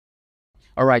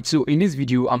Alright, so in this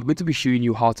video, I'm going to be showing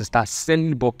you how to start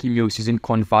sending bulk emails using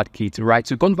Convertkit, right?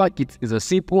 So Convertkit is a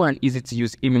simple and easy to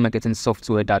use email marketing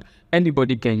software that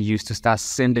anybody can use to start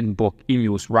sending bulk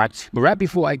emails, right? But right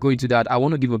before I go into that, I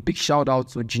want to give a big shout out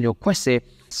to Junior Kwese.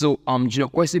 So Junior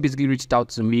Kwese basically reached out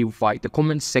to me via the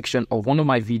comment section of one of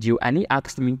my videos, and he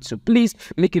asked me to please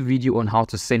make a video on how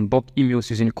to send bulk emails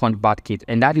using Convertkit.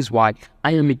 And that is why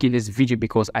I am making this video,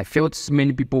 because I felt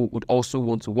many people would also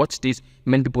want to watch this.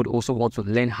 Many people would also want to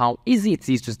learn how easy it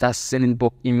is to start sending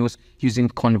bulk emails using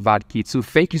Convertkit. So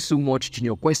thank you so much,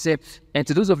 Junior Kwese. And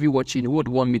to those of you watching who would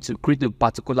want me to create a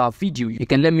particular video, you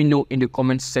can let me know in the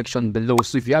comment section below.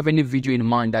 So if you have any video in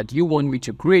mind that you want me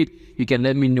to create, you can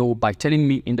let me know by telling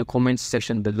me in the comment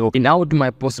section below, and I will do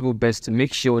my possible best to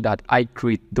make sure that I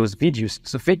create those videos.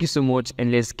 So thank you so much,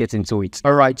 and let's get into it.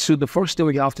 All right, so the first thing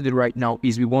we have to do right now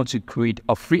is we want to create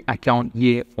a free account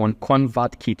here on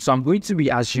Convertkit. So I'm going to be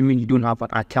assuming you don't have an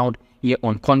account here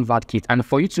on Convertkit, and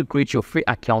for you to create your free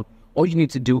account, all you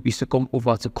need to do is to come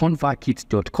over to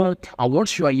convertkit.com, and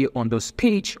once you are here on this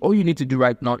page, all you need to do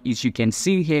right now is you can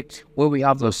see here where we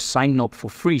have the sign up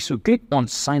for free. So click on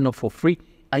sign up for free,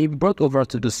 and you'll be brought over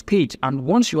to this page. And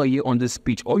once you are here on this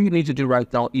page, all you need to do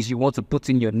right now is you want to put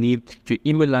in your name, your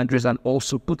email address, and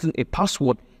also put in a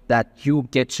password that you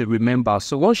get to remember.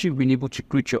 So once you've been able to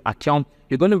create your account,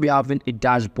 you're going to be having a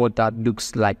dashboard that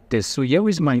looks like this. So here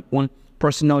is my own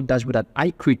personal dashboard that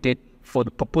I created for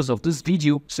the purpose of this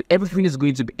video. So everything is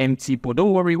going to be empty, but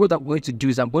don't worry. What I'm going to do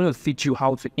is I'm going to teach you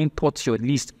how to import your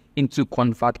list into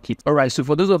Convertkit. All right, so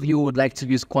for those of you who would like to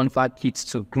use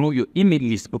Convertkit to grow your email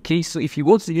list, okay, so if you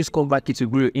want to use Convertkit to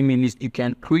grow your email list, you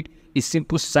can create a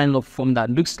simple sign up form that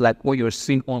looks like what you're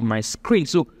seeing on my screen.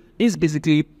 So this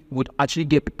basically would actually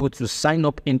get people to sign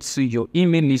up into your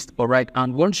email list. All right,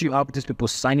 and once you have these people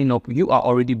signing up, you are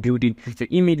already building your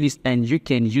email list, and you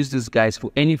can use these guys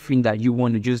for anything that you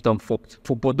want to use them for.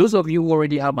 For those of you who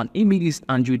already have an email list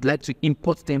and you'd like to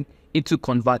import them into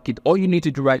Convertkit, all you need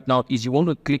to do right now is you want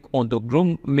to click on the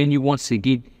Chrome menu once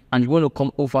again, and you want to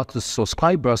come over to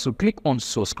subscribers. So click on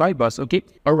subscribers, okay?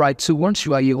 All right, so once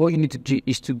you are here, all you need to do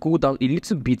is to go down a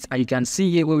little bit, and you can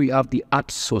see here where we have the add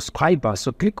subscribers.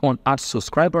 So click on add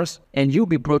subscribers, and you'll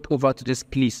be brought over to this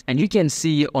place. And you can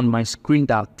see here on my screen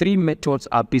that three methods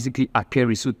are basically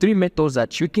Enquiries. So three methods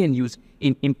that you can use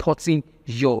in importing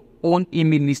your own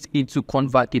email list into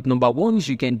Convertkit. Number one is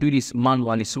you can do this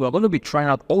manually. So we're going to be trying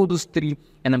out all those three,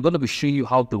 and I'm going to be showing you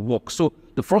how to work. So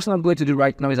the first thing I'm going to do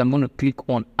right now is I'm going to click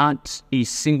on add a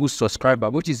single subscriber,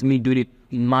 which is me doing it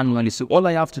manually. So all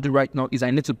I have to do right now is I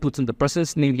need to put in the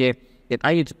person's name here, then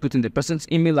I need to put in the person's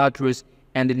email address,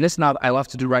 and the next thing I have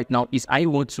to do right now is I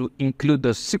want to include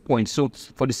the sequence. So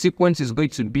for the sequence is going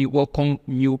to be welcome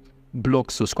new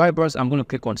blog subscribers. I'm going to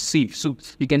click on save. So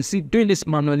you can see doing this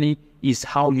manually is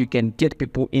how you can get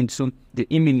people into the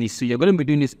email list. So you're going to be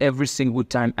doing this every single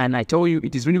time, and I tell you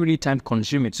it is really time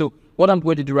consuming. So what I'm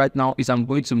going to do right now is I'm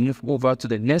going to move over to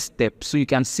the next step. So you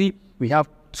can see we have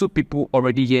two people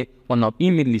already here on our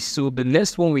email list. So the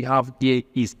next one we have here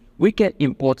is we can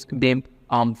import them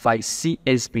by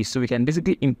CSV. So we can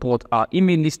basically import our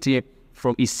email list here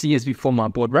from a CSV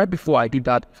format. But right before I do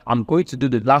that, I'm going to do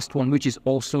the last one, which is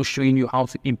also showing you how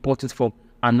to import it from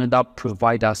another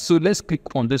provider. So let's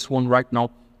click on this one right now,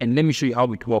 and let me show you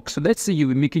how it works. So let's say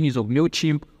you're making use of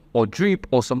MailChimp or Drip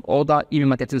or some other email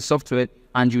marketing software,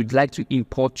 and you'd like to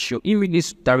import your email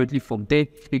list directly from there.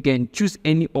 You can choose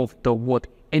any of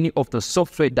the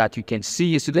software that you can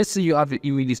see. So let's say you have your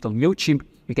email list on MailChimp.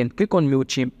 You can click on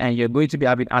MailChimp, and you're going to be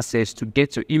having access to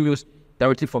get your emails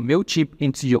directly from MailChimp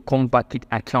into your Convertkit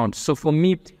account. So for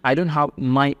me, I don't have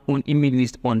my own email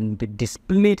list on the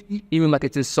displayed email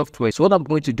marketing software. So what I'm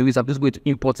going to do is I'm just going to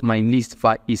import my list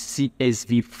via a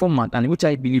CSV format, and which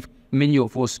I believe many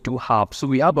of us do have. So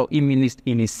we have our email list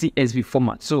in a CSV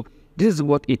format. So this is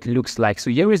what it looks like. So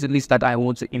here is the list that I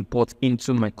want to import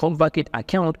into my Convertkit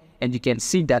account, and you can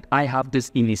see that I have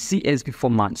this in a CSV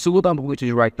format. So what I'm going to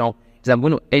do right now is I'm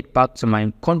going to head back to my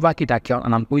Convertkit account,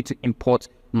 and I'm going to import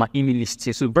my email list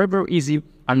here. So very easy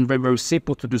and very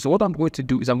simple to do. So what I'm going to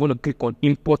do is I'm going to click on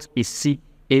import a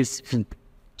CSV.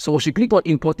 So once you click on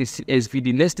import a CSV,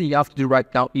 the next thing you have to do right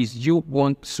now is you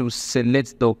want to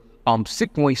select the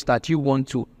sequence that you want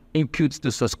to input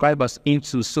the subscribers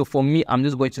into. So for me, I'm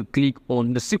just going to click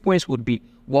on the sequence would be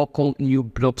welcome new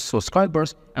blog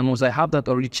subscribers, and once I have that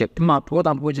already checked marked, what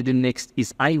I'm going to do next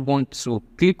is I want to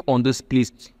click on this place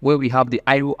where we have the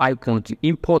arrow icon to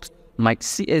import my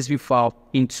CSV file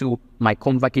into my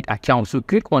Convertkit account. So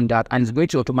click on that, and it's going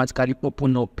to automatically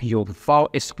open up your file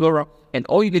explorer, and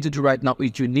all you need to do right now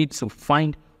is you need to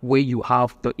find where you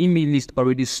have the email list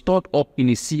already stored up in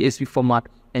a CSV format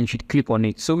and you should click on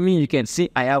it. So you can see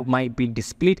I have mine being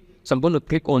displayed. So I'm going to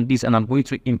click on this and I'm going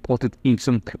to import it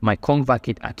into my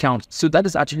Convertkit account. So that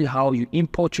is actually how you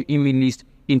import your email list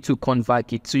into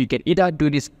Convertkit. So you can either do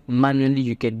this manually,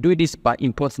 you can do this by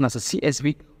importing as a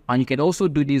CSV, and you can also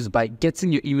do this by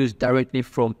getting your emails directly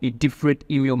from a different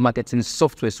email marketing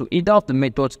software. So either of the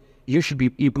methods, you should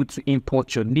be able to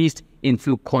import your list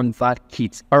into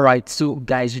Convertkit. Alright, so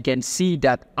guys, you can see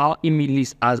that our email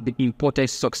list has been imported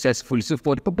successfully. So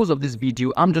for the purpose of this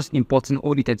video, I'm just importing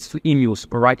only 32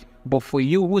 emails, alright? But for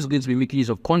you who's going to be making use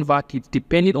of Convertkit,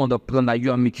 depending on the plan that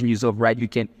you are making use of, right, you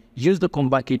can use the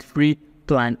Convertkit free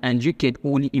plan and you can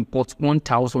only import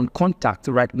 1000 contacts,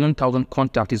 right? 1000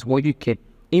 contacts is what you can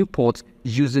import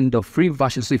using the free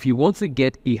version. So if you want to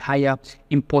get a higher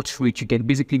import rate, you can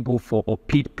basically go for a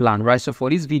paid plan, right? So for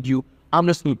this video, I'm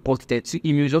just importing 32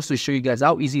 emails just to show you guys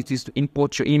how easy it is to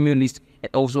import your email list and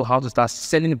also how to start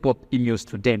sending bulk emails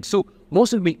to them. So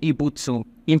once we've been able to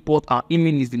import our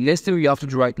email list, the next thing we have to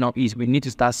do right now is we need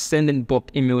to start sending bulk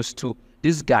emails to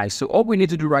this guy. So all we need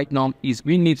to do right now is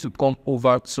we need to come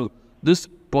over to this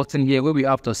button here where we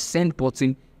have the send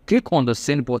button. Click on the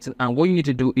send button, and what you need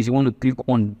to do is you want to click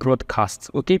on broadcast.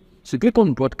 Okay, so click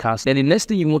on broadcast. Then the next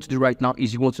thing you want to do right now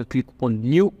is you want to click on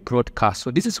new broadcast.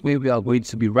 So this is where we are going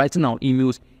to be writing our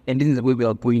emails, and this is where we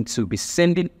are going to be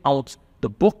sending out the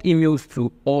bulk emails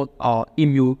to all our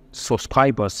email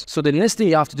subscribers. So the next thing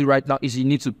you have to do right now is you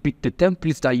need to pick the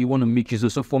templates that you want to make use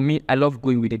of. So for me, I love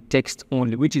going with the text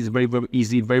only, which is very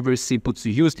easy, very simple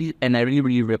to use, and I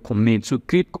really recommend. So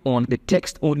click on the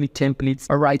text only templates.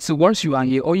 All right, so once you are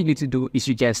here, all you need to do is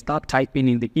you can start typing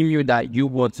in the email that you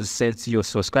want to send to your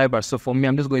subscribers. So for me,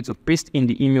 I'm just going to paste in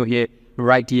the email here,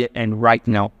 right here and right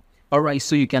now. Alright,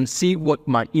 so you can see what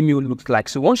my email looks like.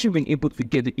 So once you've been able to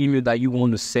get the email that you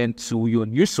want to send to your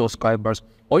new subscribers,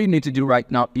 all you need to do right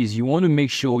now is you want to make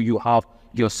sure you have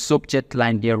your subject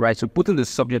line there, right? So put in the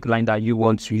subject line that you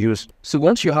want to use. So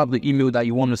once you have the email that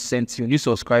you want to send to your new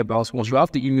subscribers, once you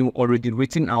have the email already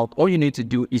written out, all you need to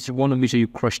do is you want to make sure you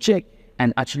cross-check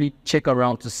and actually check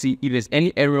around to see if there's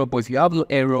any error. But if you have no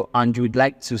error and you would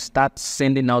like to start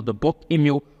sending out the bulk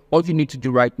email, all you need to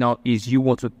do right now is you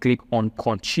want to click on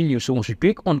continue. So once you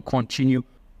click on continue,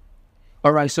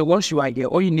 all right, so once you are here,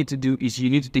 all you need to do is you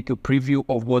need to take a preview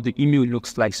of what the email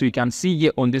looks like. So you can see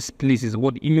here on this place is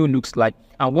what the email looks like.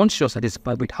 And once you're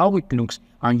satisfied with how it looks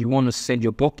and you want to send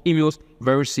your bulk emails,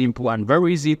 very simple and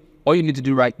very easy, all you need to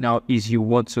do right now is you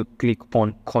want to click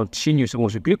on continue. So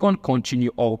once you click on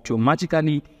continue,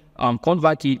 automatically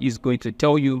Convertkit is going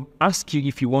to ask you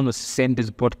if you want to send this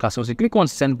broadcast. So once you click on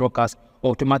send broadcast,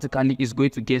 automatically is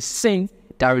going to get sent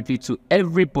directly to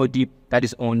everybody that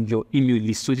is on your email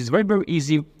list. So it is very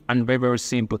easy and very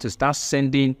simple to start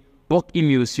sending bulk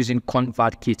emails using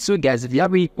Convertkit. So guys, if you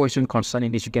have any question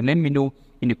concerning this, you can let me know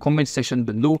in the comment section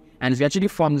below. And if you actually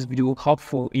found this video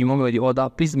helpful in one way or the other,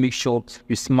 please make sure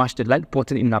you smash the like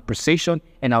button in appreciation,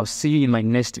 and I'll see you in my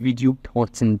next video.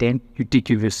 Until then, you take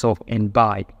care of yourself and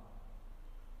bye.